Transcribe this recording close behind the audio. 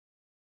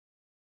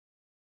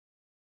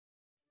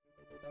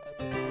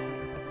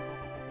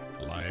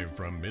Live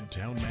from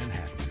Midtown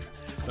Manhattan,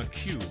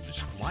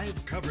 theCUBE's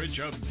live coverage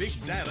of Big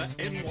Data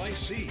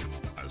NYC,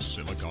 a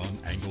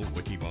SiliconANGLE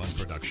Wikibon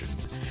production.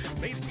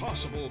 Made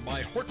possible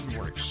by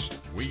Hortonworks,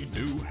 We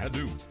Do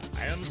Hadoop,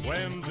 and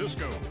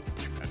WANdisco.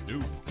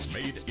 Hadoop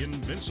made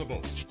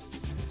invincible.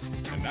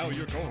 And now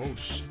your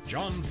co-hosts,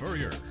 John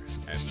Furrier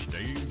and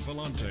Dave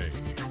Vellante.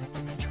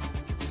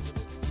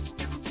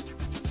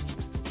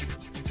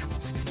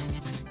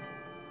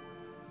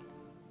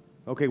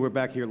 Okay, we're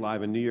back here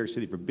live in New York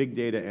City for Big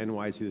Data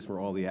NYC. This is where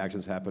all the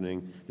action's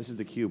happening. This is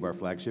theCUBE, our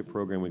flagship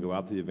program. We go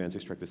out to the events,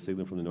 extract the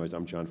signal from the noise.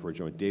 I'm John Furrier,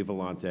 joined with Dave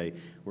Vellante.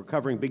 We're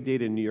covering Big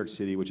Data in New York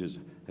City, which is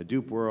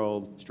Hadoop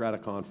World, Strata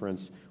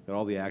Conference, got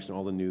all the action,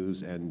 all the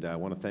news, and I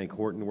want to thank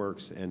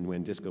Hortonworks and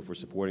WANdisco for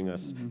supporting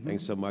us.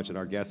 Thanks so much. And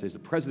our guest is the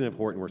president of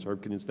Hortonworks,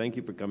 Herb Cunitz. Thank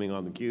you for coming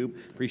on theCUBE.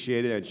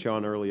 Appreciate it. I had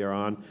Sean earlier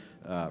on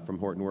from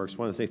Hortonworks. I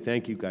want to say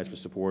thank you guys for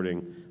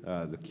supporting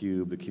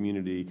theCUBE, the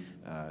community.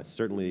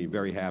 Certainly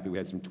very happy. We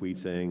had some tweets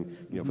saying,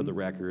 you know, for the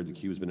record,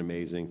 theCUBE's been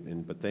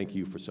amazing, but thank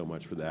you for so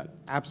much for that.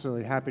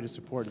 Absolutely, happy to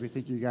support. We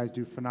think you guys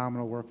do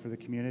phenomenal work for the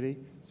community,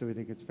 so we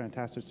think it's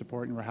fantastic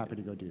support, and we're happy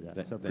to go do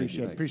that. So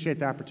appreciate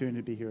the opportunity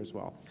to be here as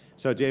well.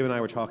 So Dave and I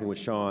were talking with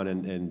Sean,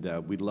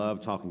 and we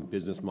love talking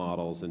business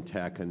models and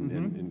tech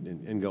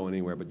and go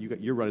anywhere, but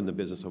you're running the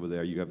business over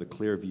there. You have the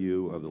clear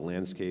view of the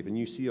landscape, and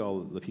you see all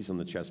the pieces on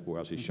the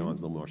chessboard. Obviously,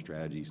 Sean's a little more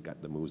strategy. He's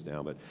got the moves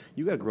down, but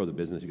you got to grow the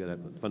business. You got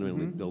to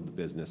fundamentally build the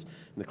business.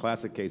 And the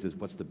classic case is,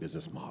 what's the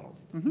business model?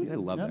 I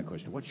love that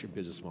question. What's your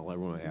business model?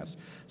 Everyone asks.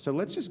 So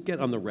let's just get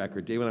on the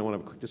record. Dave and I want to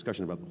have a quick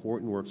discussion about the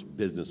Hortonworks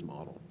business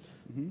model.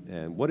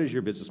 And what is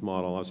your business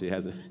model? Obviously,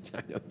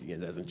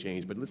 it hasn't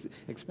changed, but let's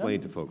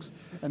explain to folks.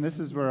 And this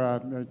is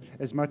where,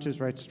 as much as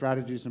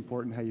strategy is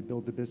important, how you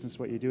build the business,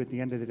 what you do, at the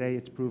end of the day,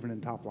 it's proven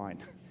in top line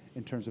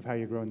in terms of how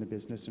you're growing the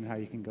business and how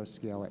you can go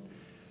scale it.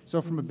 So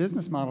from a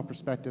business model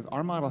perspective,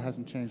 our model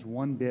hasn't changed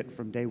one bit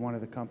from day one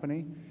of the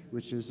company,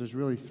 which is there's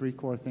really three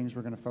core things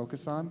we're going to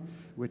focus on,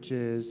 which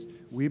is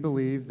we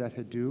believe that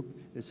Hadoop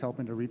is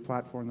helping to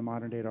re-platform the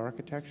modern data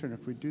architecture, and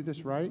if we do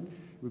this right,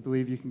 we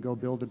believe you can go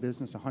build a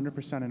business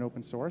 100% in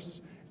open source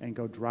and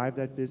go drive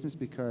that business,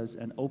 because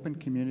an open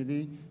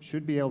community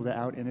should be able to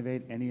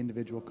out-innovate any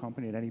individual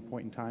company at any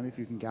point in time if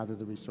you can gather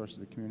the resources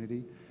of the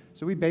community.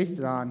 So we based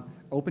it on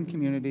open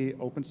community,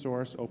 open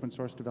source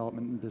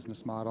development and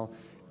business model,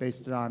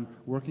 based it on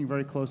working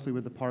very closely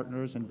with the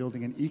partners and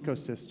building an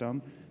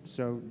ecosystem.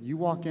 So you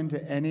walk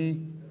into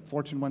any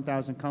Fortune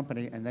 1000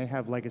 company and they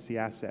have legacy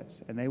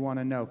assets, and they want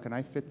to know, can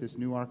I fit this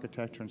new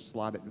architecture and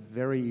slot it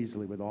very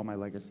easily with all my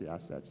legacy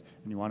assets?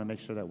 And you want to make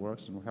sure that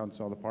works, and hence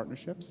all the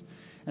partnerships.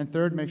 And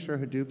third, make sure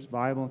Hadoop's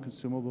viable and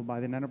consumable by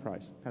the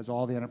enterprise, has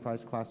all the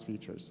enterprise class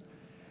features.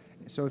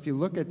 So if you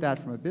look at that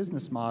from a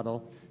business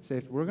model, say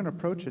if we're going to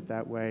approach it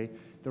that way,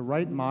 the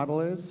right model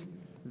is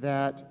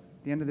that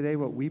at the end of the day,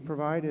 what we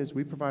provide is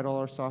we provide all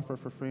our software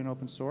for free and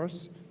open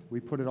source. We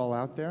put it all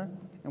out there,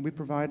 and we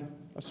provide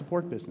a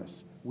support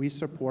business. We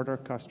support our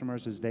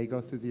customers as they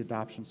go through the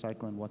adoption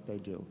cycle and what they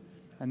do.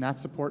 And that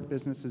support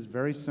business is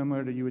very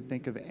similar to you would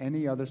think of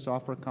any other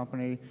software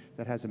company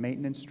that has a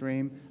maintenance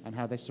stream and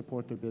how they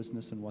support their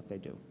business and what they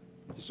do.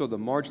 So the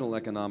marginal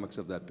economics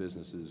of that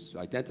business is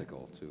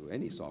identical to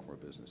any software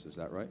business, is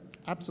that right?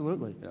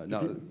 Absolutely. Yeah, now,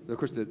 of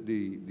course,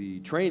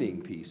 the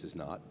training piece is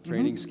not.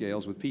 Training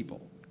scales with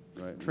people,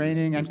 right?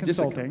 Training and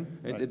consulting.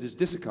 There's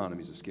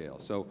diseconomies of scale.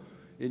 So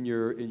in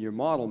your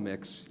model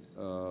mix,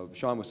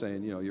 Sean was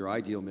saying, you know, your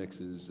ideal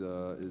mix is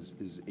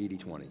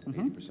 80-20,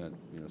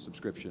 80%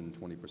 subscription,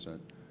 20%.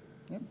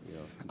 Yep. You know,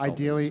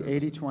 ideally,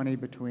 80-20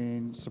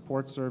 between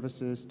support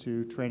services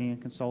to training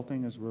and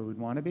consulting is where we'd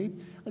want to be.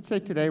 I'd say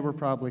today we're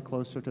probably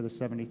closer to the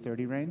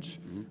 70-30 range,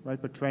 right?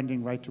 But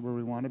trending right to where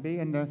we want to be.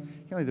 And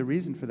the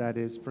reason for that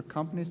is for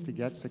companies to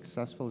get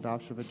successful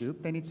adoption of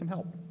Hadoop, they need some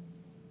help.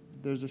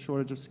 There's a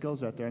shortage of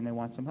skills out there, and they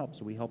want some help.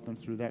 So we help them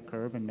through that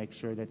curve and make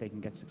sure that they can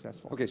get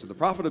successful. Okay, so the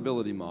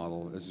profitability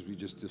model, as we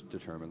just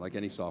determined, like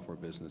any software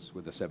business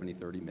with a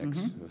 70-30 mix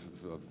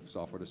of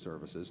software to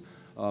services.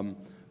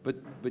 But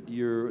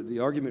the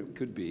argument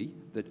could be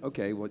that,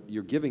 okay, what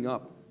you're giving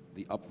up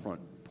the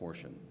upfront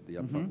portion, the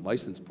upfront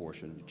license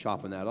portion, you're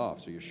chopping that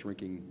off, so you're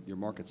shrinking your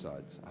market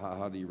size.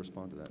 How do you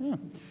respond to that? Yeah.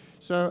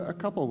 So a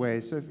couple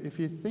ways. So if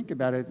you think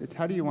about it, it's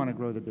how do you want to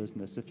grow the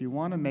business? If you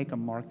want to make a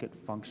market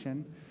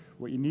function,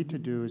 what you need to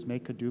do is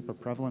make Hadoop a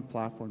prevalent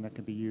platform that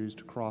can be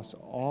used across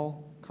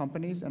all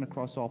companies and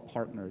across all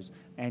partners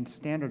and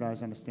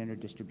standardize on a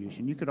standard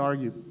distribution. You could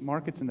argue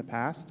markets in the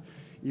past,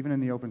 even in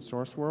the open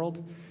source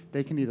world,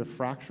 they can either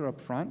fracture up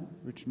front,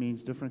 which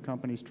means different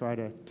companies try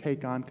to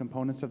take on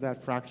components of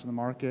that, fracture the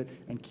market,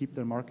 and keep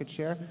their market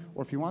share.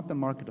 Or if you want the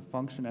market to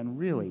function and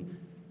really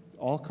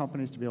all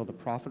companies to be able to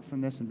profit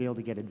from this and be able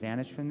to get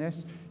advantage from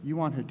this, you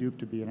want Hadoop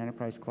to be an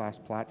enterprise class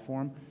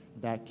platform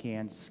that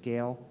can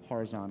scale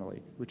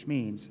horizontally, which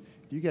means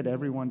If you get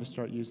everyone to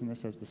start using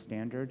this as the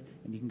standard,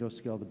 and you can go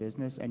scale the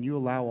business, and you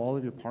allow all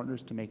of your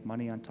partners to make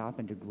money on top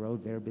and to grow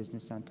their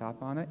business on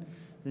top on it,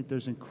 I think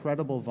there's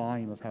incredible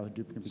volume of how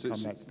Hadoop can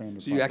become that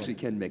standard. So you actually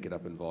can make it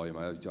up in volume.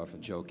 I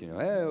often joke, hey,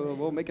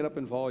 we'll make it up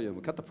in volume.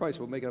 We'll cut the price,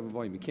 we'll make it up in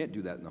volume. You can't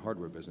do that in the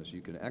hardware business.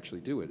 You can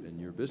actually do it in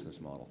your business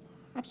model.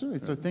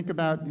 Absolutely. So think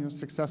about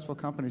successful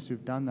companies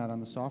who've done that on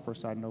the software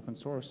side in open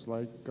source,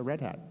 like a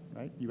Red Hat,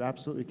 right? You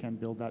absolutely can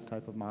build that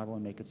type of model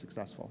and make it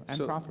successful and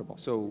profitable.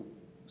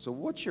 So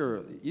what's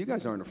you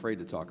guys aren't afraid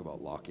to talk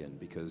about lock-in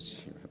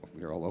because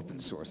you're all open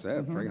source.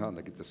 Bring on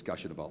the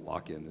discussion about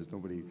lock-in. There's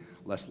nobody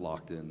less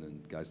locked in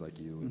than guys like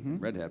you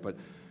and Red Hat.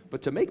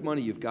 But to make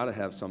money, you've got to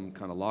have some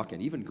kind of lock-in.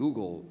 Even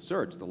Google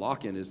search, the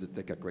lock-in is that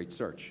they got great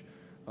search.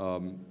 A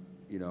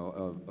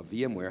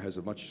VMware has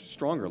a much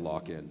stronger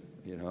lock-in,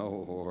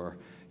 or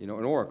an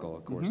Oracle,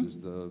 of course,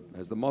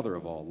 has the mother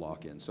of all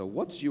lock-in. So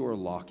what's your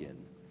lock-in?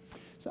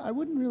 So I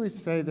wouldn't really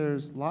say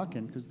there's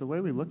lock-in, because the way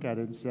we look at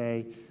it and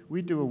say,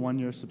 we do a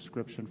 1-year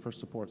subscription for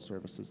support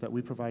services that we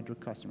provide to a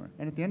customer.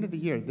 And at the end of the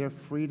year, they're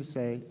free to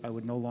say, I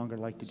would no longer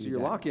like to do that. So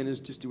your lock-in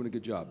is just doing a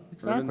good job.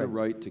 Exactly. Earning the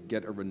right to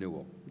get a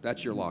renewal.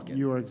 That's your lock-in.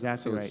 You are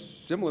exactly right. So it's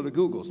similar to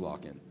Google's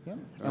lock-in. Yeah.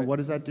 Right? And what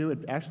does that do?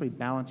 It actually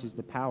balances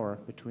the power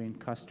between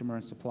customer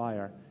and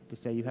supplier to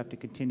say you have to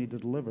continue to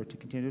deliver, to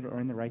continue to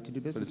earn the right to do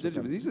business with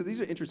them.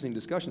 These are interesting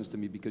discussions to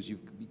me because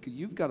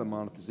you've got a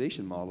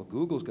monetization model.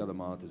 Google's got a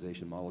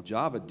monetization model.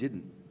 Java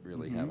didn't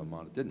really have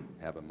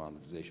a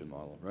monetization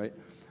model, right?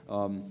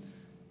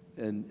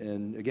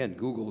 And again,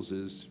 Google's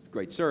is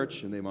great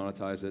search, and they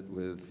monetize it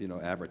with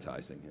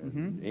advertising.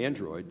 And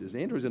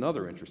Android's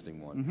another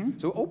interesting one.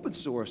 So open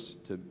source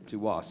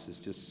to us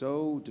is just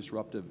so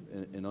disruptive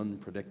and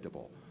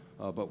unpredictable.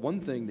 But one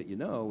thing that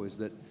is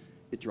that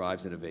it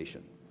drives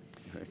innovation.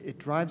 Right. It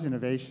drives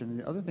innovation.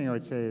 The other thing I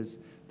would say is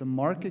the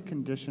market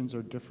conditions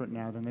are different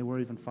now than they were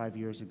even 5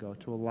 years ago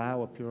to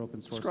allow a pure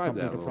open source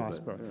company to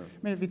prosper. Yeah. I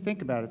mean, if you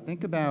think about it,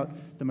 think about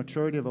the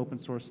maturity of open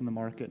source in the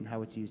market and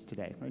how it's used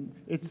today. Right?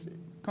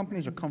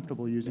 Companies are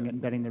comfortable using it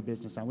and betting their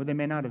business on, where they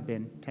may not have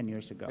been 10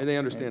 years ago. And they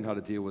understand how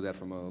to deal with that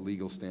from a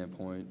legal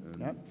standpoint.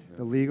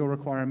 The legal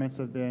requirements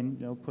have been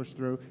pushed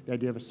through. The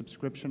idea of a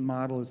subscription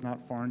model is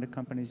not foreign to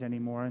companies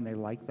anymore, and they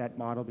like that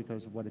model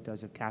because of what it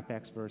does of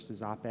CapEx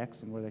versus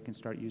OpEx and where they can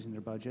start using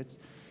their budgets.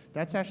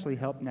 That's actually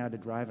helped now to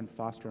drive and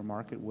foster a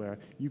market where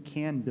you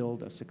can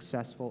build a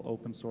successful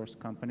open source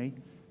company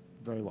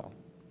very well.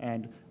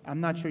 And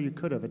I'm not sure you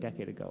could have a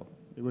decade ago.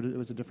 It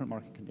was a different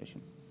market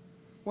condition.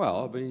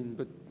 Well, I mean,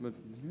 but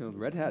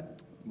Red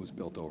Hat was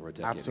built over a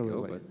decade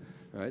ago.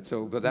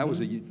 But that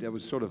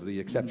was sort of the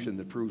exception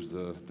that proves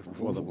the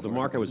rule. Well, the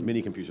market was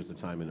mini computers at the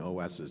time, and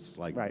OSs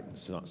like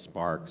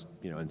Sparks,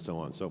 and so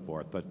on and so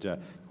forth. But the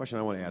question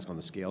I want to ask on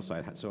the scale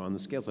side. So on the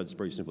scale side, it's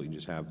very simple. You can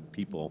just have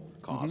people,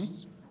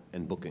 costs,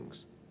 and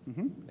bookings.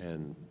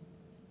 And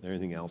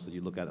anything else that you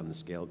look at on the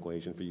scale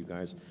equation for you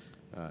guys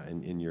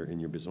in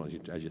your business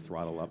as you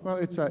throttle up? Well,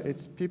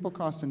 it's people,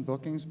 cost, and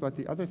bookings. But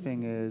the other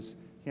thing is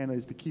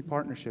the key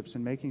partnerships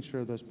and making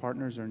sure those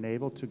partners are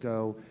enabled to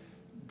go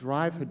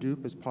drive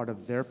Hadoop as part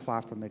of their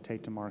platform they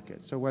take to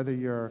market. So whether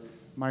you're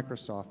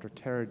Microsoft or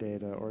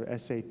Teradata or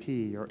SAP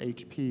or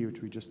HP,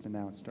 which we just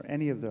announced, or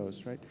any of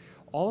those, right?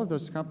 All of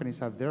those companies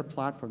have their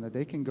platform that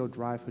they can go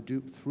drive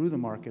Hadoop through the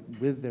market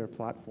with their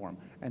platform.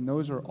 And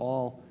those are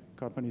all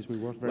companies we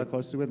work very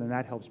closely with, and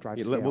that helps drive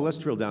scale. Well, let's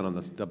drill down on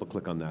this, double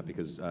click on that,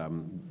 because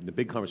the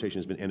big conversation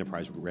has been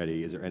enterprise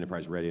ready. Is there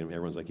enterprise ready? And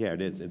everyone's like, yeah,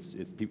 it is.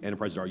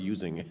 Enterprises are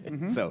using it.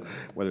 So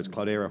whether it's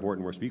Cloudera,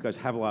 Hortonworks, but you guys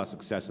have a lot of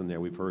success in there.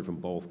 We've heard from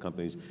both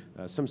companies.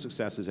 Some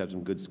successes have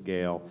some good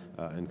scale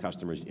and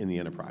customers in the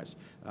enterprise.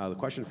 The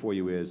question for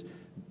you is,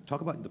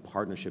 talk about the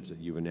partnerships that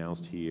you've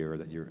announced here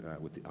that you're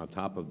on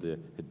top of the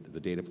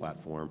data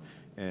platform,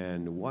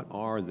 and what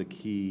are the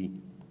key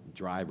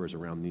drivers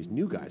around these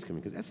new guys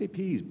coming, because SAP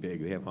is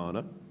big. They have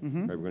HANA.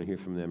 Right, we're going to hear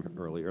from them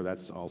earlier.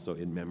 That's also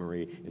in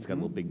memory. It's got a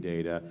little big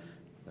data.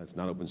 That's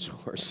not open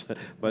source,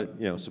 but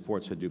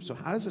supports Hadoop. So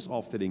how does this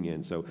all fitting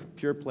in? So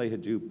pure play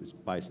Hadoop is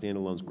by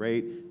standalone's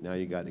great. Now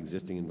you got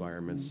existing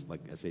environments like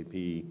SAP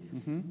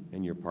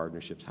and your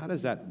partnerships. How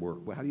does that work?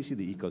 How do you see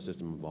the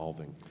ecosystem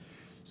evolving?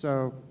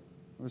 So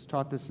I was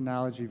taught this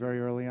analogy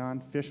very early on: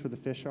 fish where the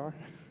fish are.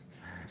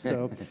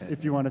 So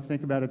if you want to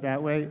think about it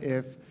that way,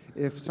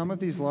 if some of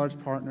these large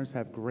partners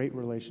have great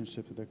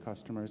relationships with their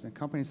customers and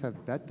companies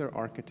have bet their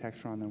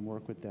architecture on them and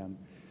work with them,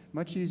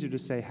 much easier to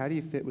say, how do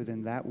you fit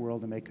within that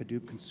world and make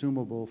Hadoop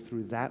consumable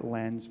through that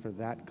lens for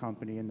that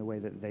company in the way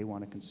that they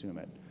want to consume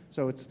it?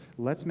 So it's,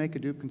 let's make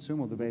Hadoop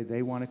consumable the way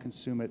they want to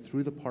consume it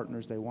through the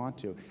partners they want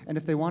to. And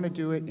if they want to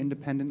do it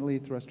independently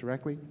through us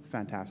directly,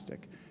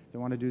 fantastic. If they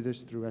want to do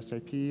this through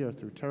SAP or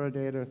through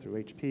Teradata or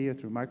through HP or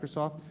through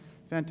Microsoft,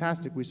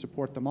 fantastic, we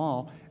support them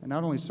all, and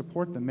not only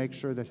support them, make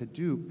sure that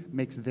Hadoop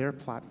makes their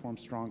platform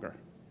stronger.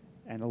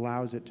 and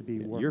allows it to be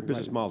work. Your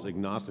business model is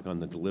agnostic on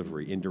the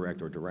delivery,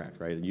 indirect or direct,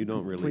 right? And you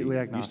don't really, Completely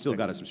agnostic. you still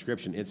got a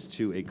subscription. It's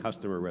to a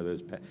customer, whether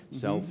it's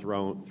sell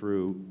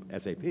through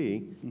SAP,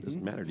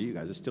 doesn't matter to you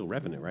guys. It's still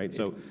revenue, right?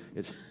 So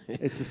it's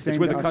the same it's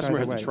where to the us customer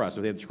either has the way. trust.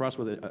 If they have trust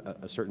with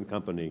a certain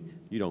company,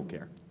 you don't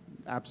care.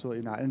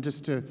 Absolutely not. And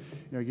just to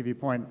give you a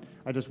point,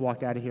 I just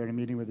walked out of here in a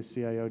meeting with the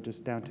CIO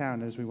just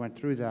downtown. As we went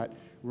through that,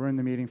 we're in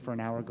the meeting for an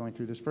hour going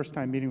through this. First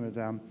time meeting with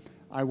them,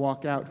 I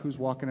walk out, who's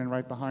walking in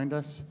right behind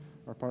us?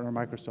 Our partner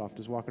Microsoft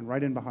is walking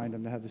right in behind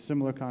them to have the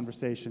similar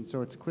conversation.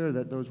 So it's clear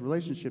that those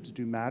relationships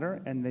do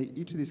matter, and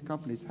each of these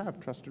companies have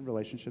trusted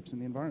relationships in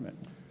the environment.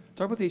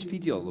 Talk about the HP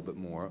deal a little bit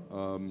more.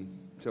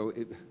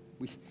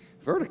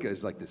 Vertica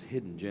is like this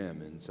hidden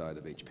gem inside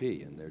of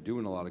HP, and they're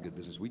doing a lot of good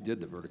business. We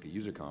did the Vertica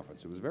user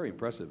conference. It was very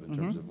impressive in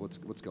terms of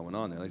what's going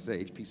on there. Like I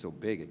say, HP's so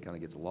big, it kind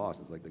of gets lost.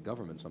 It's like the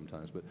government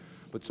sometimes.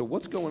 But so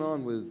what's going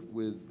on with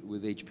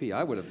HP?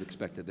 I would have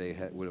expected they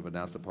would have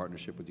announced a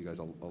partnership with you guys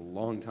a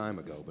long time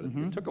ago, but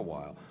it took a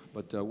while.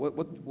 But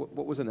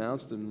what was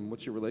announced, and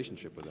what's your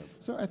relationship with them?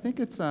 So I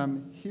think it's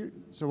here.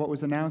 So what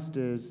was announced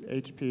is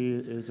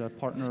HP is a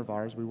partner of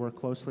ours. We work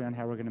closely on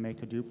how we're going to make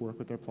Hadoop work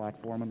with their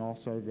platform, and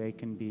also they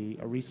can be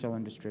a reseller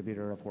and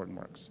distributor of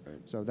Hortonworks. Right.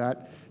 So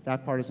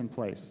that part is in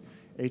place.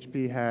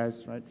 HP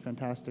has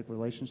fantastic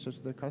relationships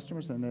with their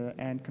customers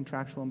and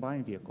contractual and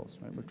buying vehicles.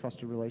 Right? We're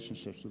trusted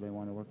relationships where they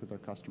want to work with their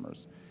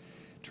customers.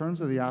 In terms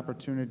of the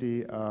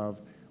opportunity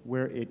of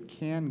where it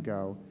can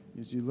go,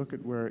 is you look at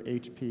where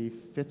HP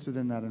fits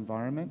within that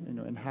environment,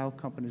 and how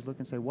companies look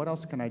and say, what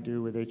else can I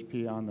do with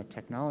HP on the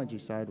technology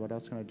side? What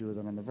else can I do with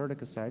it on the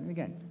Vertica side? And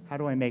again, how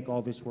do I make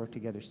all this work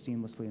together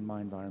seamlessly in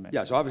my environment?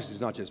 Yeah, so obviously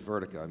it's not just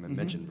Vertica. I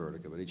mentioned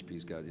Vertica, but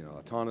HP's got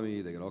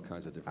autonomy. They got all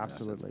kinds of different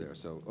assets there.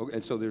 So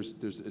it's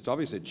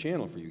obviously a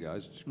channel for you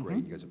guys. It's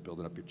great. You guys are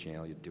building up your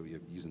channel.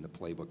 You're using the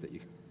playbook that you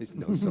guys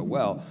know so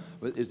well.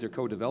 But is there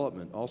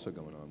co-development also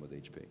going on with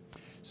HP?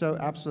 So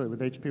absolutely.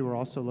 With HP, we're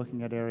also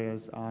looking at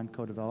areas on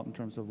co-development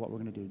in terms of what we're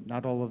going to do.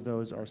 Not all of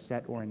those are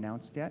set or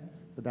announced yet,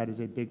 but that is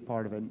a big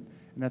part of it. And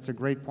that's a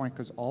great point,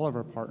 because all of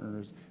our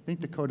partners, I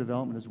think the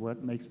co-development is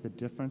what makes the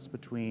difference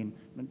between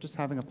just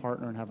having a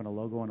partner and having a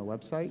logo on a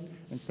website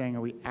and saying,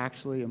 are we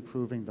actually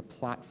improving the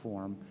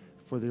platform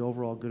for the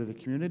overall good of the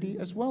community,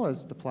 as well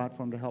as the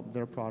platform to help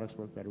their products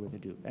work better with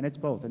Hadoop. And it's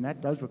both, and that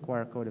does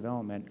require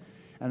co-development.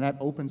 And that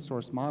open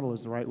source model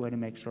is the right way to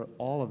make sure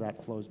all of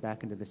that flows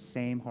back into the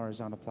same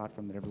horizontal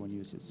platform that everyone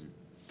uses.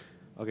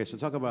 Okay, so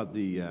talk about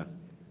the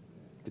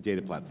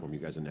data platform you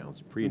guys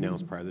announced,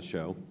 pre-announced prior to the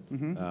show.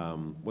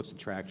 What's the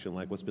traction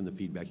like? What's been the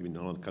feedback? You've been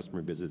on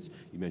customer visits.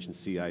 You mentioned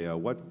CIO.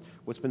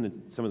 What's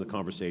been some of the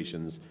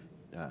conversations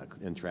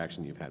and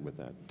traction you've had with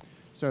that?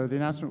 So the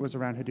announcement was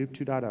around Hadoop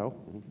 2.0,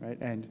 right?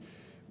 And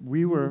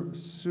we were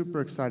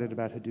super excited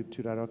about Hadoop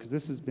 2.0 because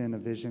this has been a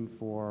vision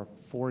for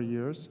 4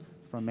 years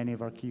from many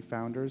of our key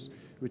founders,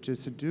 which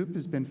is Hadoop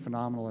has been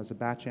phenomenal as a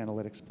batch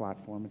analytics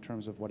platform in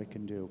terms of what it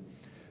can do.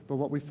 But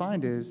what we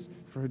find is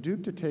for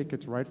Hadoop to take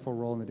its rightful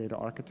role in the data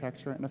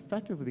architecture and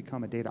effectively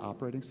become a data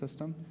operating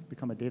system,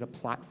 become a data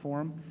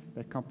platform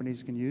that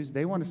companies can use,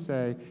 they want to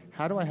say,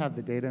 how do I have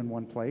the data in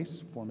one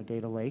place, form a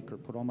data lake, or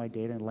put all my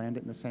data and land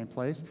it in the same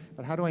place,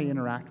 but how do I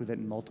interact with it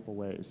in multiple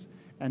ways?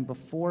 And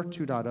before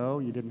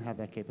 2.0, you didn't have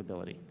that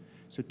capability.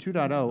 So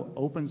 2.0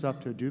 opens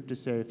up to Hadoop to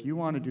say, if you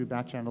want to do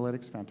batch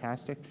analytics,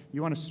 fantastic.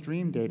 You want to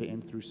stream data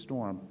in through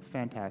Storm,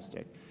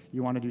 fantastic.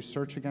 You want to do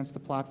search against the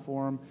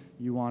platform.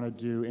 You want to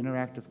do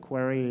interactive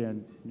query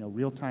and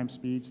real-time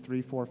speeds,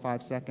 3, 4,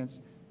 5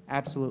 seconds.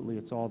 Absolutely,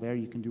 it's all there.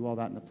 You can do all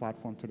that in the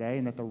platform today.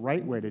 And that the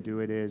right way to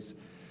do it is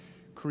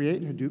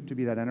create Hadoop to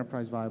be that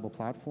enterprise viable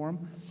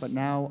platform, but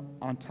now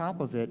on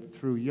top of it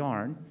through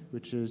Yarn,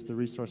 which is the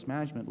resource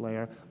management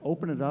layer,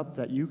 open it up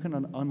that you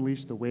can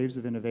unleash the waves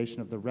of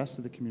innovation of the rest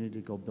of the community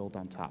to go build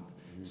on top.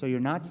 So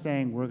you're not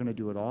saying we're going to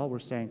do it all. We're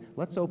saying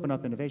let's open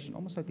up innovation,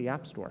 almost like the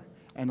App Store,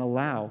 and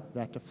allow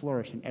that to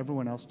flourish and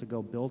everyone else to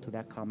go build to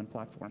that common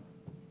platform.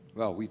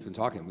 Well, we've been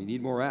talking. We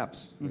need more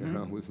apps. We've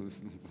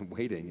been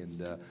waiting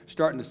and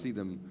starting to see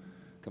them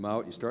come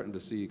out. You're starting to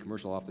see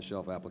commercial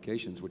off-the-shelf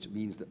applications, which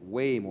means that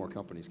way more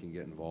companies can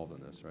get involved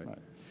in this, right?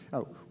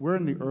 Oh, we're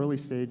in the early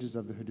stages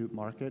of the Hadoop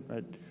market,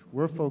 right?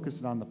 We're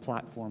focused on the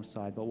platform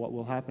side, but what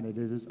will happen, it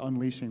is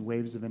unleashing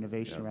waves of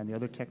innovation around the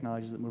other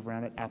technologies that move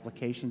around it,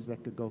 applications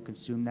that could go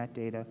consume that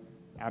data.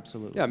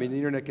 Absolutely. Yeah, I mean, the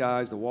internet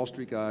guys, the Wall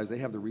Street guys, they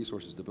have the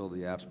resources to build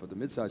the apps, but the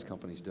mid-sized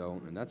companies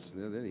don't, and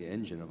they're the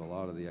engine of a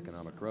lot of the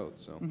economic growth.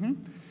 So.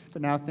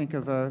 But now think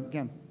of,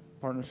 again,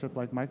 partnership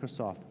like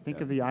Microsoft.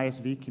 Think of the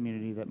ISV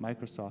community that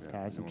Microsoft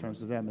has in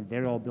terms of them, and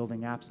they're all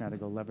building apps now to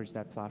go leverage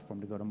that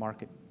platform to go to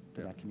market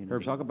to that community.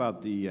 Herb, talk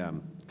about the,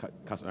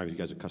 you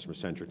guys are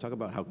customer-centric. Talk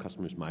about how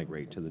customers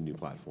migrate to the new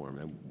platform.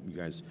 And you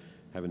guys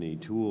have any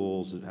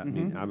tools? I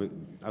mean,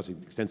 obviously,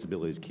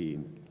 extensibility is key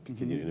and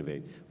continue to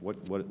innovate.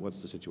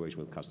 What's the situation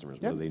with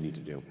customers? What do they need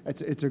to do?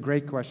 It's a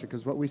great question,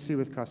 because what we see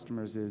with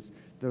customers is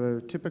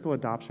the typical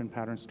adoption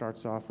pattern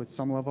starts off with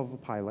some level of a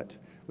pilot,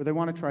 where they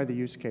want to try the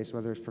use case,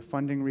 whether it's for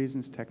funding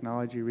reasons,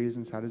 technology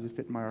reasons, how does it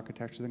fit in my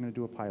architecture, they're going to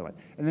do a pilot.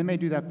 And they may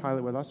do that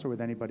pilot with us or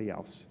with anybody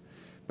else.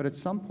 But at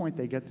some point,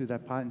 they get through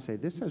that pilot and say,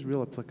 this has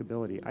real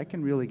applicability. I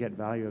can really get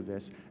value of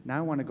this. Now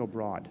I want to go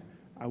broad.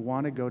 I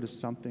want to go to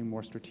something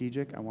more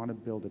strategic. I want to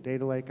build a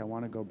data lake. I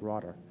want to go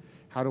broader.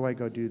 How do I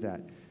go do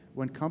that?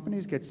 When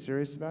companies get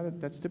serious about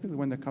it, that's typically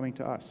when they're coming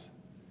to us,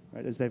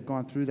 right? As they've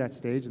gone through that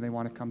stage and they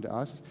want to come to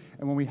us.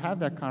 And when we have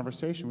that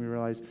conversation, we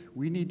realize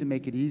we need to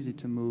make it easy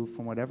to move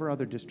from whatever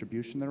other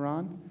distribution they're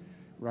on,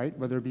 right?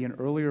 Whether it be an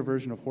earlier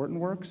version of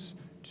Hortonworks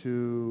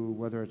to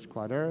whether it's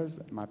Cloudera's,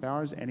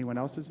 MapOurs, anyone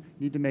else's,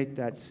 need to make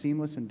that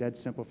seamless and dead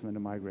simple for them to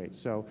migrate.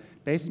 So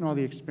based on all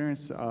the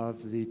experience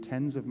of the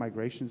tens of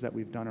migrations that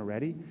we've done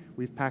already,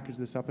 we've packaged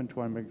this up into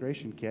our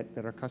migration kit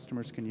that our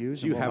customers can use.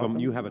 So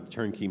you have a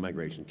turnkey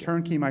migration kit.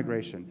 Turnkey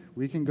migration.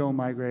 We can go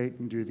migrate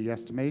and do the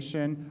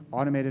estimation,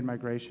 automated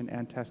migration,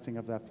 and testing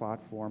of that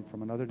platform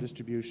from another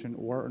distribution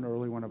or an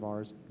early one of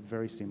ours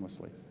very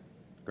seamlessly.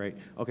 Great.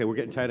 Okay, we're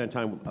getting tight on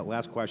time.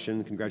 Last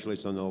question.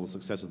 Congratulations on all the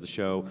success of the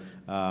show.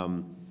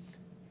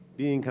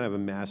 Being kind of a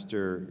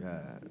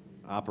master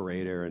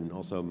operator and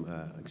also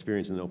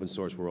experience in the open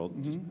source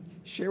world, just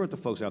share with the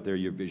folks out there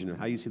your vision of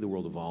how you see the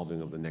world evolving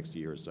over the next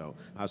year or so.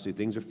 Obviously,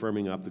 things are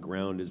firming up. The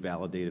ground is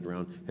validated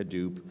around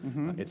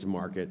Hadoop. It's a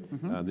market.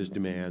 There's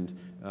demand.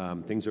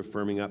 Things are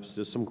firming up. So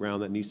there's some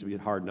ground that needs to be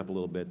hardened up a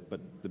little bit, but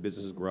the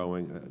business is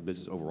growing.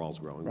 Business overall is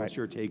growing. Right. What's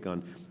your take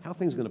on how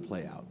things are going to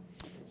play out?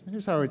 So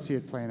here's how I would see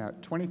it playing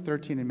out.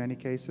 2013 in many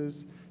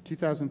cases,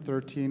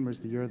 2013 was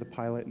the year of the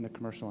pilot in the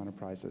commercial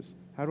enterprises.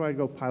 How do I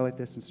go pilot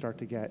this and start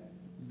to get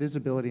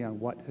visibility on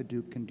what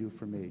Hadoop can do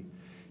for me?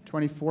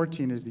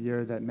 2014 is the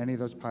year that many of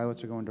those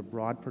pilots are going to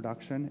broad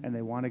production and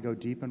they want to go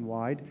deep and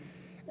wide.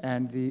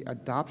 And the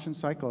adoption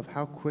cycle of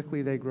how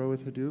quickly they grow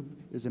with Hadoop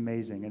is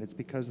amazing, and it's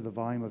because of the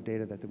volume of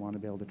data that they want to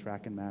be able to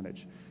track and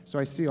manage. So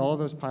I see all of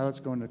those pilots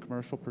going to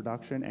commercial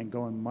production and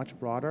going much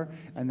broader,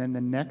 and then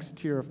the next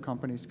tier of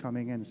companies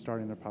coming in and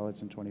starting their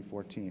pilots in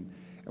 2014.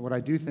 And what I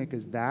do think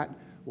is that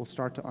will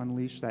start to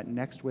unleash that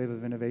next wave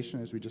of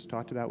innovation, as we just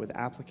talked about, with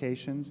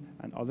applications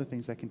and other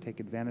things that can take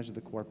advantage of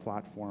the core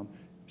platform,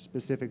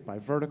 specific by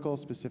vertical,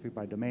 specific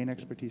by domain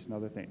expertise, and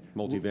other things.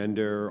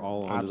 Multi-vendor,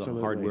 all under the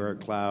Absolutely. hardware,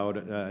 cloud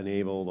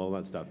enabled, all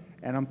that stuff.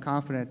 And I'm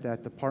confident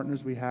that the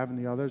partners we have and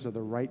the others are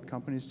the right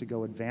companies to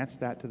go advance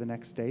that to the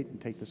next state and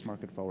take this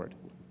market forward.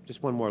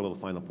 Just one more little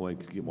final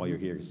point while you're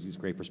here, because it's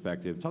great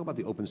perspective. Talk about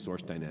the open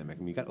source dynamic. I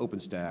mean, you got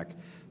OpenStack.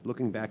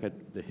 Looking back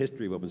at the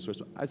history of open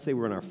source, I'd say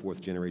we're in our fourth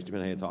generation,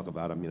 depending on how you talk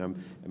about it. I mean,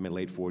 I'm in my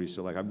late 40s,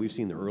 so like we've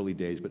seen the early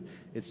days, but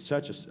it's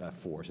such a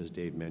force, as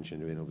Dave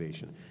mentioned, of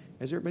innovation.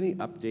 Has there been any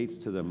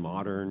updates to the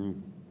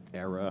modern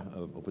era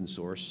of open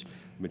source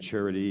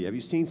maturity? Have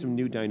you seen some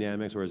new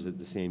dynamics, or is it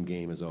the same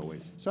game as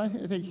always? So I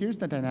think here's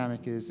the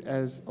dynamic is,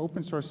 as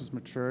open source has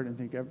matured, I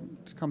think I've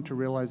come to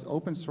realize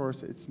open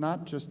source, it's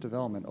not just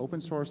development. Open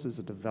source is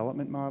a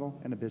development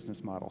model and a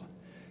business model.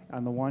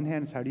 On the one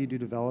hand, it's how do you do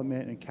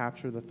development and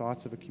capture the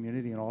thoughts of a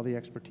community and all the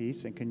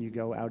expertise, and can you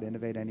go out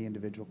innovate any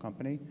individual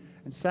company?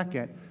 And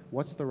second,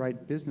 what's the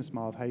right business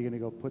model of how you're going to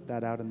go put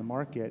that out in the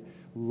market,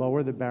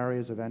 lower the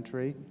barriers of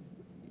entry,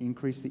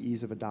 increase the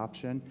ease of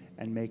adoption,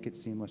 and make it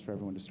seamless for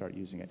everyone to start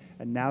using it.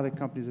 And now that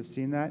companies have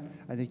seen that,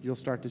 I think you'll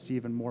start to see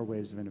even more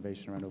waves of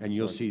innovation around open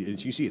source.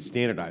 And you see it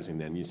standardizing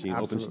then. You're seeing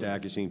Absolutely.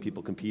 OpenStack, you're seeing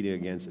people competing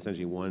against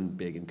essentially one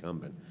big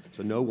incumbent.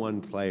 So no one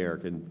player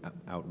can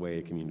outweigh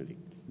a community.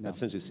 No. That's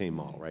essentially the same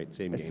model, right?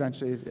 Same game.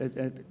 Essentially,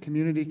 a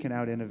community can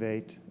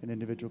out-innovate an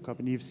individual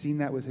company. You've seen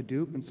that with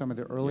Hadoop and some of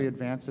the early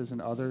advances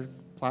in other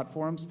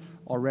platforms.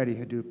 Already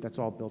Hadoop, that's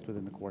all built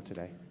within the core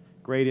today.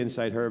 Great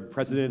insight, Herb.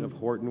 President of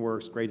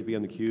Hortonworks, great to be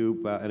on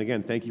theCUBE. And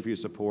again, thank you for your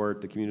support,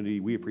 the community.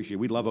 We appreciate it.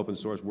 We love open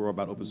source. We're all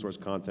about open source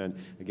content.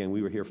 Again,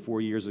 we were here 4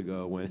 years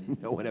ago when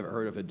no one ever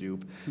heard of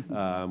Hadoop.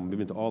 We've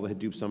been to all the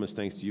Hadoop summits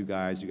thanks to you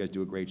guys. You guys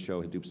do a great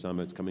show, Hadoop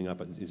Summits, coming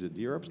up. Is it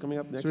Europe's coming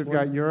up next So we've one?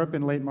 got Europe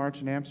in late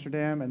March in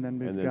Amsterdam, and then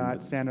we've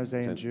got San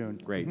Jose in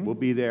June. Great. We'll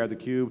be there,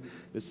 theCUBE.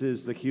 This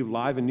is theCUBE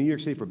live in New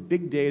York City for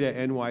Big Data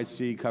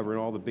NYC, covering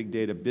all the big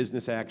data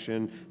business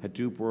action,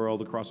 Hadoop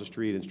world across the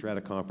street and Strata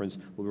Conference.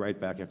 We'll be right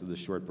back after this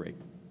short break.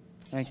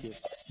 Thank you.